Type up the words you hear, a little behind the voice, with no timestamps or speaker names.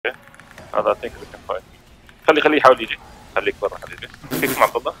هذا ثينك وي كان فايت. خليه يحاول يجي. خليك برا حبيبي. فيك مع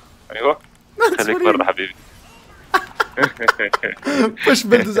عبد الله. ايوه. خليك برا حبيبي. Push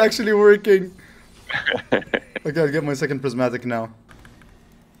build is actually working. Okay, I'll get my second prismatic now.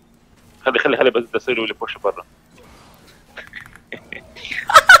 خلي بس تصير لي بوش برا.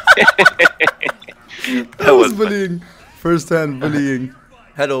 That was bullying. First-hand bullying.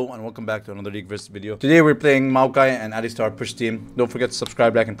 Hello and welcome back to another LeagueVerse video. Today we're playing Maokai and Alistar Push Team. Don't forget to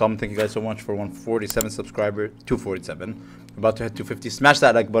subscribe, like, and comment. Thank you guys so much for 147 subscribers. 247. We're about to hit 250. Smash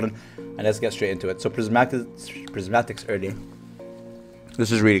that like button and let's get straight into it. So prismatics early.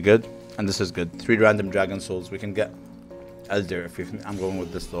 This is really good and this is good. 3 random dragon souls. We can get Elder if I'm going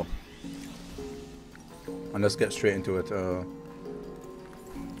with this though. And let's get straight into it.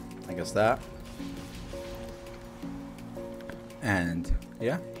 I guess that. And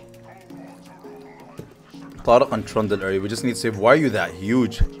yeah. Tariq and Trundle early. We just need to save. Why are you that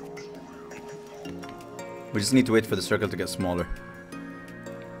huge? We just need to wait for the circle to get smaller.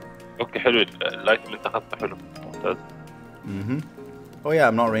 اوكي حلو اللايت اللي انت اخذته حلو ممتاز. Oh yeah,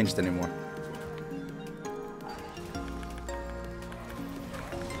 I'm not ranged anymore.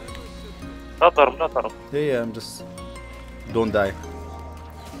 لا ضرب. Yeah, I'm just don't die.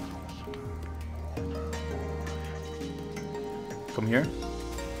 Come here.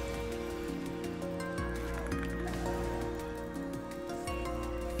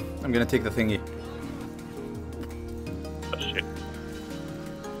 I'm gonna take the thingy. Shit.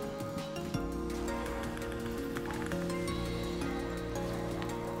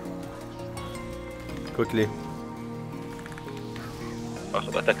 Quickly.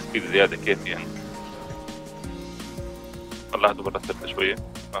 اخذ اتاك سبيد زياده كيف يعني. والله هذا برتبت شويه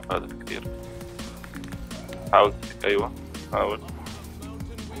ما فادت كثير. حاول ايوه حاول.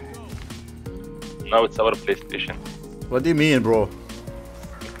 Now it's our PlayStation. What do you mean, bro?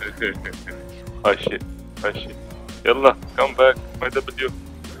 Oh shit. يلا come back my W.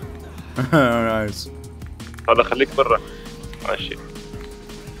 Nice. هذا خليك برا. Oh shit.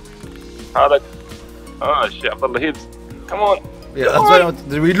 هذا shit عبد الله هيلز. Come on. Yeah, that's why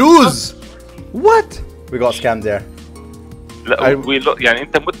did we lose? What? We got scammed there. لا يعني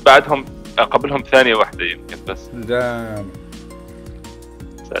انت مت بعدهم قبلهم ثانية واحدة يمكن بس. Damn.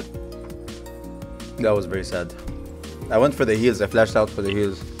 Sad. That was very sad. I went for the heals. I flashed out for the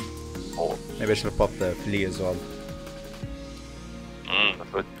heals. Oh. Maybe I should have popped the flea as well.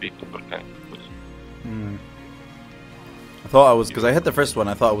 That's what people can. I thought I was, because I hit the first one,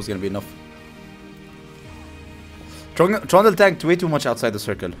 I thought it was going to be enough. Trundle tanked way too much outside the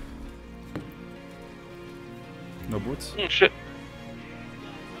circle. No boots? Shit.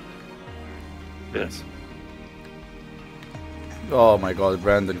 Yes. Oh my god,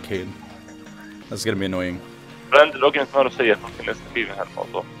 Brandon Kane. That's going to be annoying. براند لوجن ماله سيء ممكن نستفيد من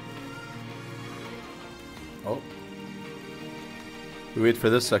هالموضوع. Oh. We wait for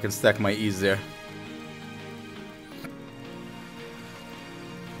this so I can stack my E's there.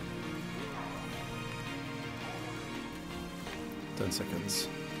 Seconds.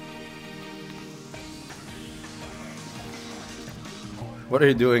 What are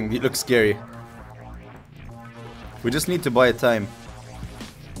you doing? You look scary. We just need to buy time.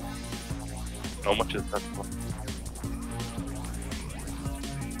 How much is that for?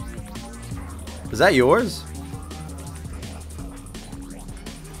 Is that yours?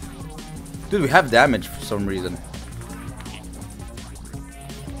 Dude, we have damage for some reason.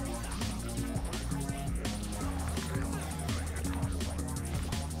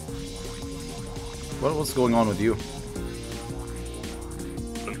 What's going on with you?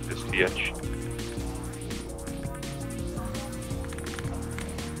 This TH.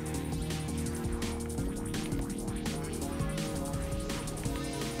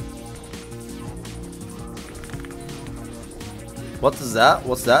 What is that?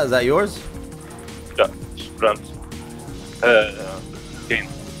 What's that? Is that yours? لا براند. كين.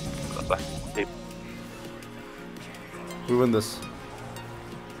 صح. We win this.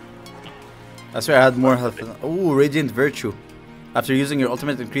 I swear I had more health. Oh, Radiant Virtue. After using your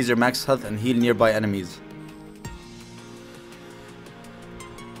ultimate, increase your max health and heal nearby enemies.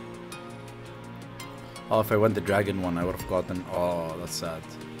 Oh, if I went the dragon one, I would have gotten... Oh, that's sad.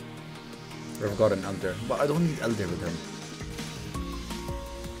 I would have gotten Elder. But I don't need Elder with him.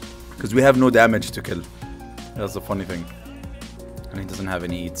 Because we have no damage to kill. That's the funny thing. And he doesn't have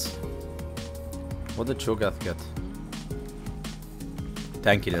any eats. What did Cho'Gath get?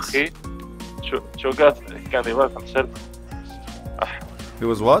 Tankiness. Okay. Cho'Gath can revive himself. He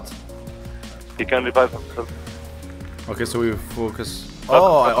was what? He can revive himself. Okay, so we focus.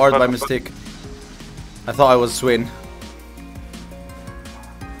 Oh, I R'd by mistake. I thought I was Swain.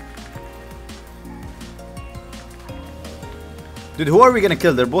 Dude, who are we gonna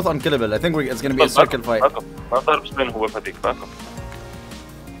kill? They're both unkillable. I think it's gonna be a circle fight. ما ضرب سبين هو بهذيك باكم.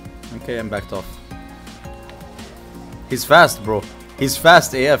 Okay, I'm backed off. He's fast, bro. He's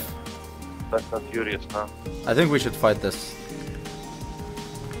fast AF. That's not furious now. I think we should fight this.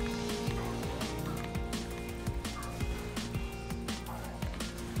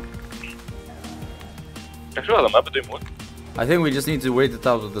 شو هذا ما بده يموت؟ I think we just need to wait it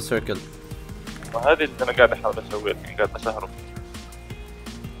out with the circle. وهذه اللي انا قاعد احاول اسويها الحين قاعد اسهره.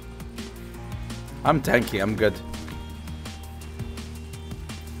 I'm tanky, I'm good.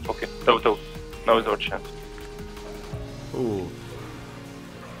 Okay, تو. Now is our chance. Ooh.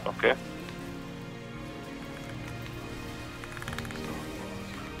 Okay.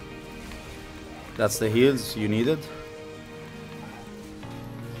 That's the heals you needed.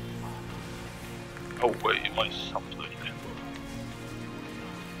 Oh wait, my something.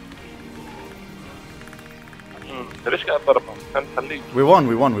 ليش قاعد ضربهم؟ كان خليك. We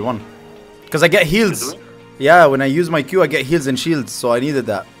won. Because I get heals. Yeah, when I use my Q, I get heals and shields, so I needed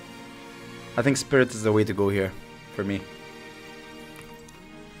that. I think Spirit is the way to go here, for me.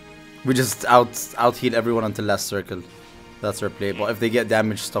 We just out heal everyone until last circle. That's our play. But if they get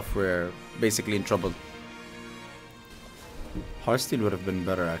damage stuff, we're basically in trouble. Heartsteel would have been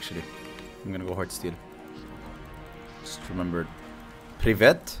better, actually. I'm gonna go Heartsteel. Just remembered.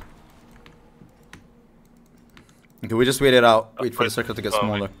 Privet? Okay, we just wait it out. Wait for the circle to get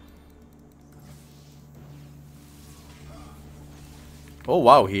smaller. Oh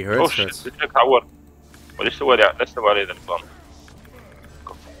wow, he hurts. Oh shit, بدك تعور. وليش سوى عليه ذا النظام؟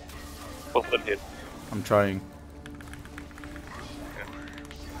 فضل هيل. I'm trying.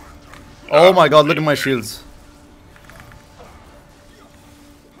 Oh my god, look at my shields.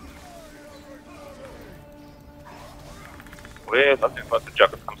 وين أعطيك فات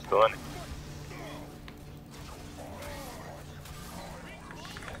الجاكيت 5 ثواني.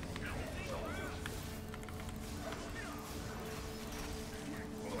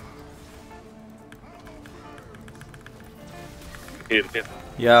 Here.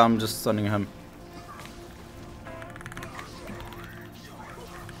 Yeah, I'm just stunning him.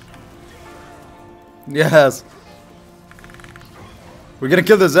 Yes. We're gonna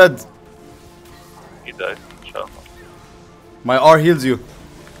kill the Zed. He died, inshallah. My R heals you.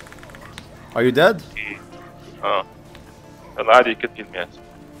 Are you dead? يلا عادي you could heal me.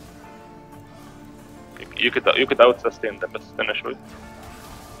 You could out sustain them بس استنى شوي.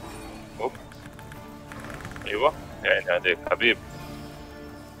 اوب. ايوه يعني عليك حبيب.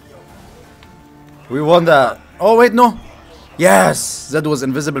 We won that. Oh wait, no. Yes, Zed was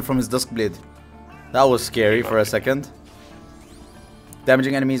invisible from his dusk blade. That was scary for a second.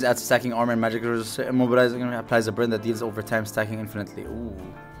 Damaging enemies adds stacking armor and magic resistance. Immobilizing applies a burn that deals over time, stacking infinitely. Ooh.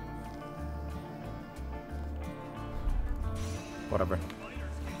 Whatever.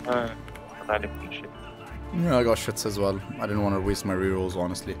 Yeah, I got shits as well. I didn't want to waste my rerolls,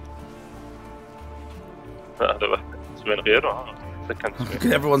 honestly.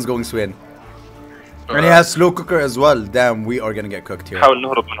 Everyone's going Swain. And he has slow cooker as well. Damn, we are gonna get cooked here.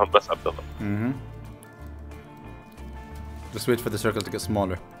 Just wait for the circle to get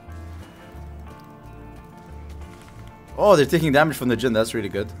smaller. Oh, they're taking damage from the Jinn. That's really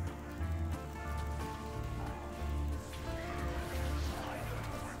good.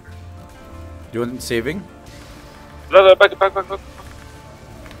 Do you want saving? No, back.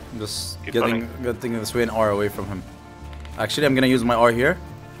 Just getting the Swain R away from him. Actually, I'm gonna use my R here.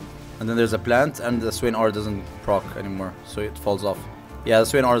 And then there's a plant, and the Swain R doesn't proc anymore, so it falls off. Yeah, the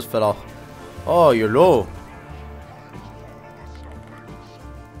Swain R's fell off. Oh, you're low.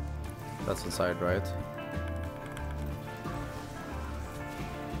 That's inside, right?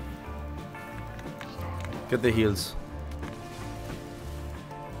 Get the heals.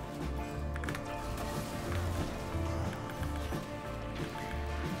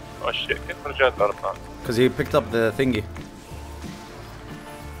 Oh shit, كيف رجعت الأربعة؟ Because he picked up the thingy.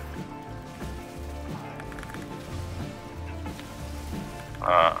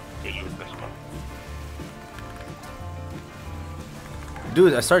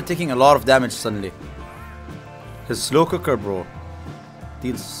 Dude, I started taking a lot of damage suddenly. His slow cooker, bro,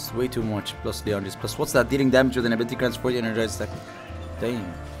 deals way too much. Plus Leandri's. Plus, what's that? Dealing damage with an ability grants 40 energized stack.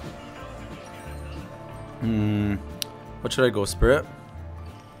 Damn. What should I go? Spirit?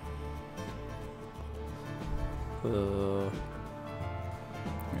 Yeah,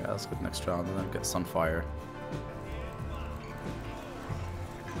 let's go next round and then get Sunfire.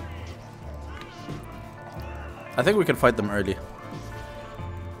 I think we can fight them early.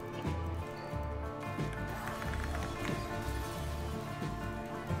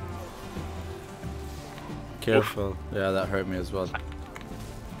 Careful. Yeah, that hurt me as well.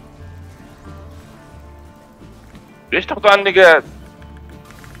 ليش تاخذوا عني قاعد؟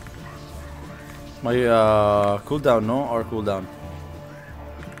 My cooldown, no? Or cooldown?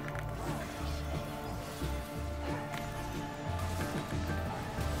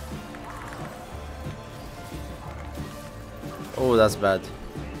 Oh, that's bad.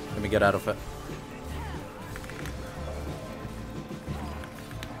 Let me get out of it.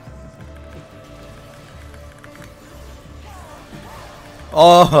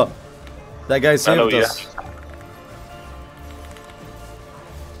 Oh! That guy saved us.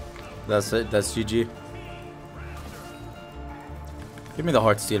 That's it, that's GG. Give me the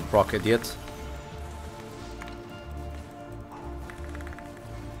heart steal proc, idiot.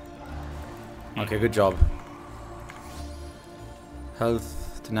 Okay, good job.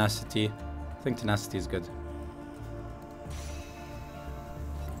 Health, tenacity. I think tenacity is good.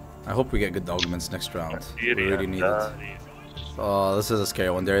 I hope we get good augments next round. We really need it. Oh, this is a scary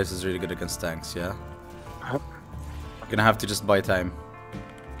one. Darius is really good against tanks, yeah? Gonna have to just buy time.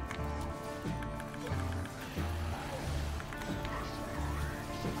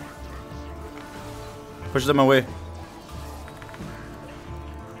 Push them away.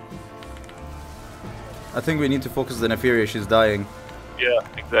 I think we need to focus the Neferia, she's dying. Yeah,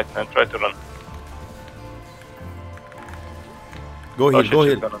 exactly, and try to run. Go heal, go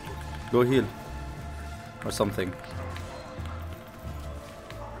heal. Go heal. Or something.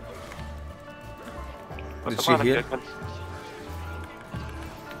 Did she heal?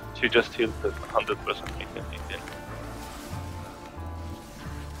 She just healed 100%.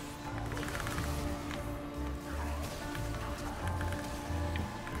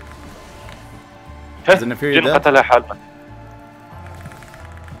 Is the Neferia dead?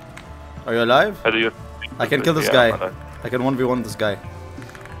 Are you alive? I can kill this guy. I can 1v1 this guy.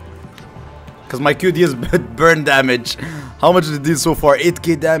 Because my QD is burn damage. How much did it do so far?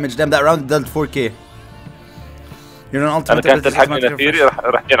 8k damage. Damn, that round dealt 4k. You're an ultimate.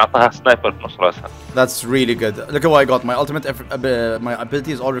 That's really good. Look at what I got. My ultimate, my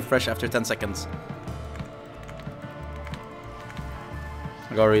ability is all refresh after 10 seconds.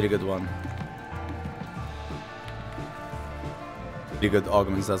 I got a really good one. Really good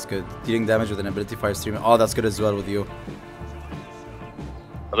augments, that's good. Dealing damage with an ability fire stream. Oh, that's good as well with you.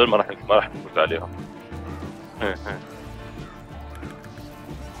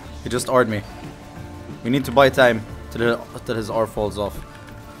 He just R'd me. We need to buy time till his R falls off.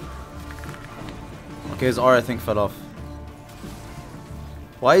 Okay, his R I think fell off.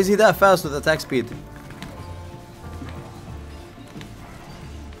 Why is he that fast with attack speed?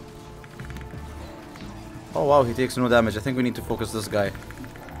 Oh wow, he takes no damage. I think we need to focus this guy.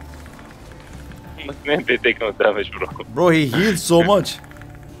 They take no damage, bro. Bro, he heals so much.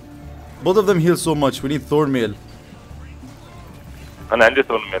 Both of them heal so much. We need Thorn Mail. أنا عندي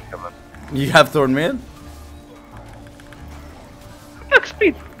Thorn Mail كمان. You have Thorn Mail? Attack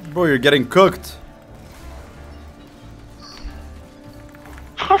speed. Bro, you're getting cooked.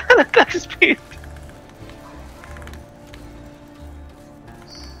 Attack speed.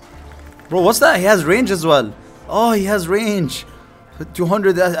 Bro, what's that? He has range as well. Oh, he has range.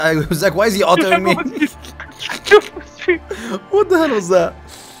 200. I was like, why is he autoing me? What the hell was that?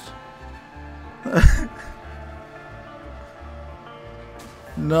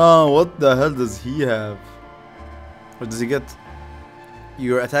 No, what the hell does he have? What does he get?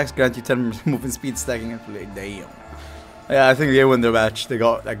 Your attacks grant you 10 movement speed, stacking and play. Damn. Yeah, I think they win their match. They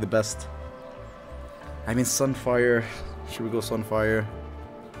got like the best. I mean, Sunfire. Should we go Sunfire?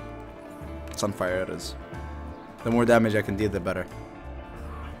 Sunfire it is. The more damage I can deal, the better.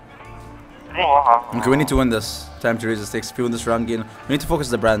 Okay, we need to win this. Time to raise the stakes. If you win this round game, we need to focus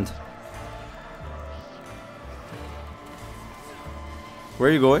the brand. Where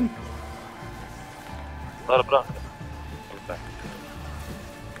are you going?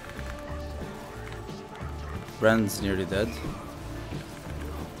 Brand's nearly dead.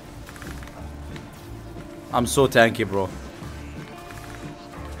 I'm so tanky, bro.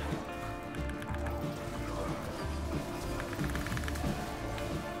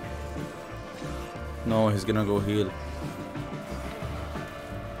 No, he's gonna go heal.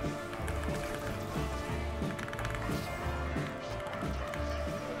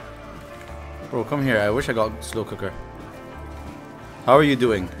 Bro, come here. I wish I got slow cooker. How are you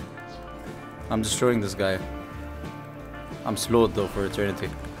doing? I'm destroying this guy. I'm slowed though for eternity.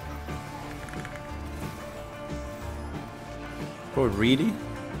 Bro, really?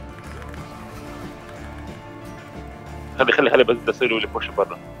 خلي بس تصيروا لي بوش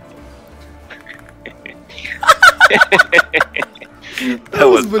برا. That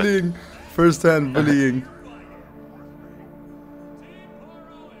was bullying. First hand bullying.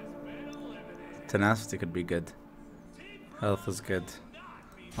 Tenacity could be good. Health is good.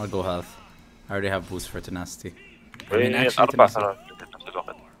 I'll go health. I already have boost for tenacity. I mean, actually, tenacity.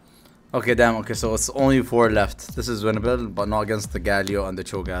 Okay, damn. Okay, so it's only 4 left. This is winnable, but not against the Galio and the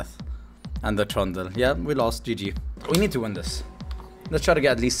Cho'Gath and the Trundle. Yeah, we lost. GG. We need to win this. Let's try to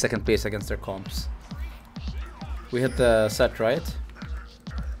get at least 2nd place against their comps. We hit the set, right?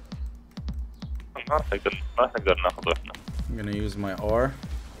 I'm gonna use my R.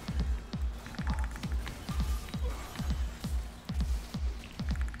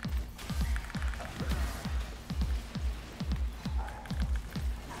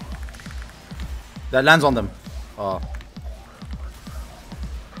 That lands on them. Oh.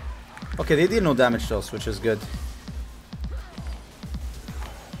 Okay, they did no damage to us, which is good.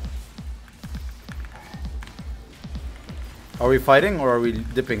 Are we fighting or are we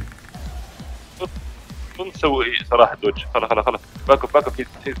dipping?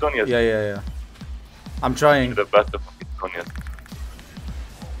 Yeah. I'm trying.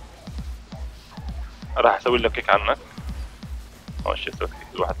 راح اسوي لك كيك عنك. اه شيء سوي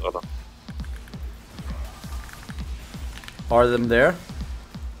الواحد غلط. Are them there?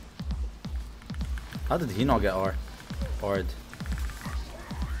 How did he not get R? R'd.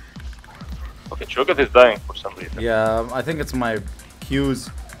 Okay, Cho'Gath is dying for some reason. Yeah, I think it's my Q's.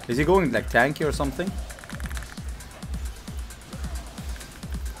 Is he going like tanky or something?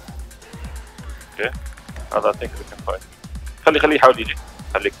 Okay. I think we can fight. خليه يحاول يجي.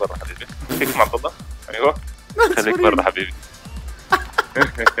 خليك برا حبيبي. فيك مع عبد الله. ايوه. خليك برا حبيبي.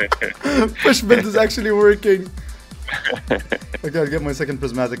 Push build is actually working. Okay, I'll get my 2nd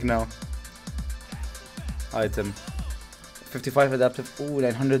prismatic now. Item. 55 adaptive. Ooh,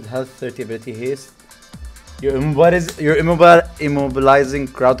 900 health, 30 ability haste. Your immobilizing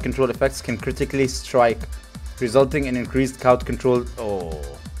crowd control effects can critically strike, resulting in increased crowd control. Oh.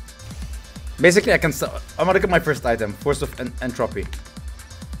 Basically, I'm gonna get my first item, Force of Entropy.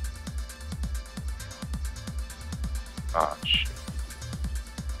 Ah, shit.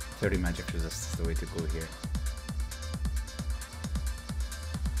 30 magic resist is the way to go here.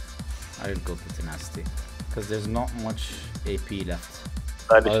 I'll go to tenacity because there's not much AP left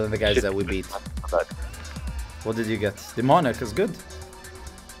other than the guys that we beat. What did you get? Demonic is good.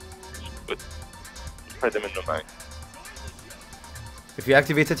 Good. If you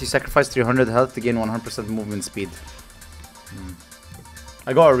activate it, you sacrifice 300 health to gain 100% movement speed.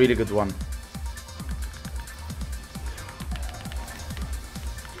 I got a really good one.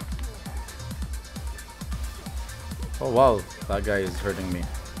 Oh wow, that guy is hurting me.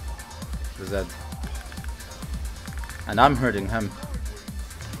 The Zed. And I'm hurting him.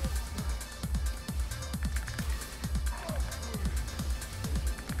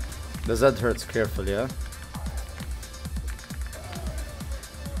 The Zed hurts carefully, yeah?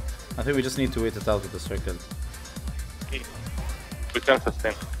 I think we just need to wait it out with the circle. We can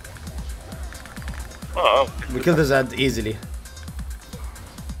sustain. Oh, okay. We kill the Zed easily.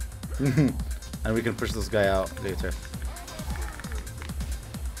 And we can push this guy out later.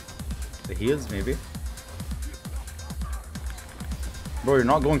 The heals, maybe? Bro, you're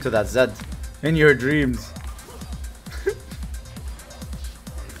not going to that Zed. In your dreams.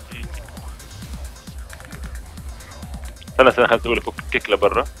 استنى خلينا نسوي لك كيك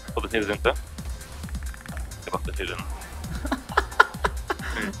لبرا. خذ تنزل انت.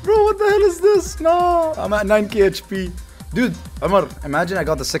 Bro, what the hell is this? No, I'm at 9k HP. Dude, Amar, imagine I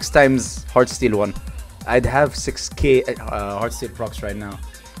got the 6 times Heartsteel one. I'd have 6k Heartsteel procs right now.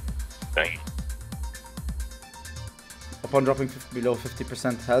 Dang. Upon dropping below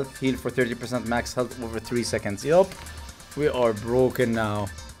 50% health, heal for 30% max health over 3 seconds. Yup. We are broken now.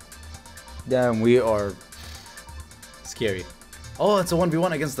 Damn, we are scary. Oh, it's a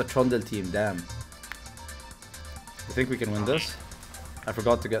 1v1 against the Trundle team. Damn. You think we can win this? I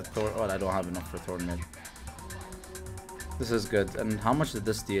forgot to get Thor. Oh, I don't have enough for Thorn mid. This is good. And how much did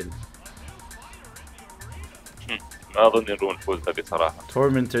this deal? ما اظن نروح نفوز بها بصراحه.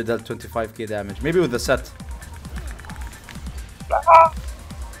 Tormentor dealt 25k damage. Maybe with the set.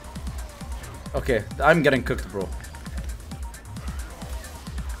 Okay, I'm getting cooked, bro.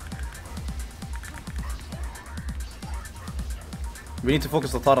 We need to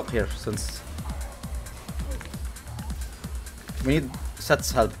focus the Tariq here since we need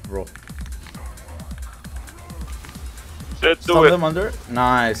Set's help, bro. Stop them under.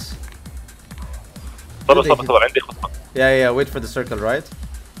 Nice. صبر عندي خطة. Yeah, wait for the circle, right?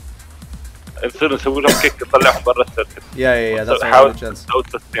 نصير نسوي لهم كيك نطلعهم برا السيركل. Yeah, that's our only chance.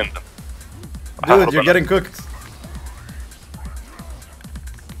 Dude, you're getting cooked.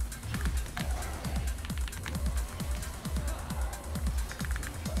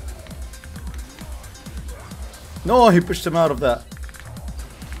 No, he pushed him out of that.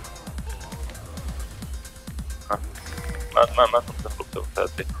 ما تخرب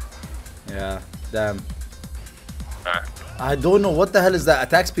تبغى. Yeah, damn. I don't know what the hell is that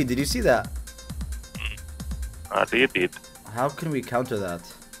attack speed. Did you see that? عديد. How can we counter that?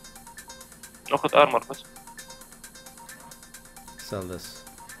 ناخذ armor بس. Sell this.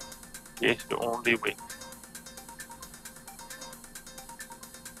 Yes, the only way.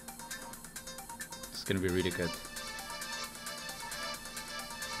 It's gonna be really good.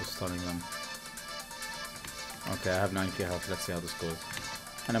 Just stunning them. Okay, I have 9k health. Let's see how this goes.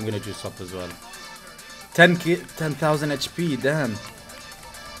 And I'm gonna juice up as well. 10,000 HP, damn.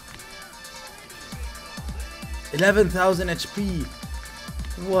 11,000 HP.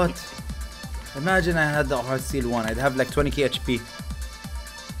 What? Imagine I had the hard seal one. I'd have like 20k HP.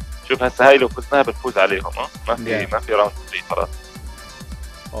 شوف هسه هاي لو فزناها بنفوز عليهم ما في راوند 3 خلاص.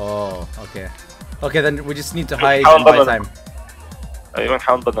 Oh, okay. Okay, then we just need to hide and buy time. ايوه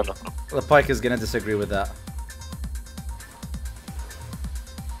نحاول نضلنا نهرب. The Pike is gonna disagree with that.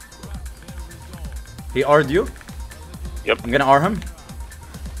 He R'd you? Yep. I'm gonna R him.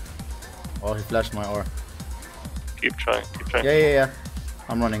 Oh, he flashed my R. Keep trying. Yeah.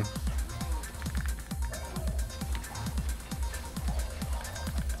 I'm running.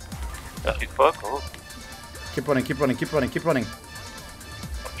 يا أخي fuck off. Keep running. I'm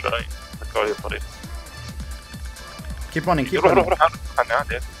trying. ذكروا لي الطريق. Keep running. روح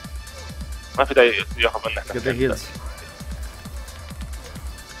عادي. ما في داعي ياخذ منا احنا. Get the heals.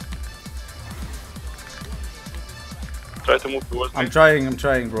 Try to move towards me. I'm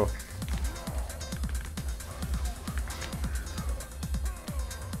trying, bro.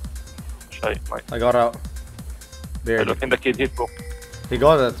 I got out. Barely. Look in the kid hit, bro. He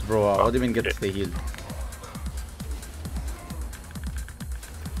got it, bro. What do you mean get the heal?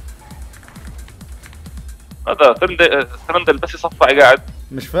 هذا ترندل بس يصفع قاعد.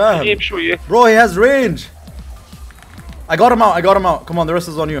 مش فاهم. يجيب شوية. Bro, he has range. I got him out. Come on, the rest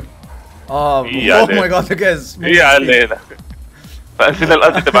is on you. Oh my god, the guys. يا علينا. فنسينا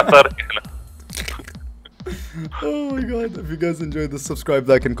الأنت تبع طارق احنا. Oh my god, if you guys enjoyed this, subscribe,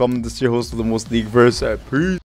 like, and comment. This is your host of the most LeagueVerse. Peace.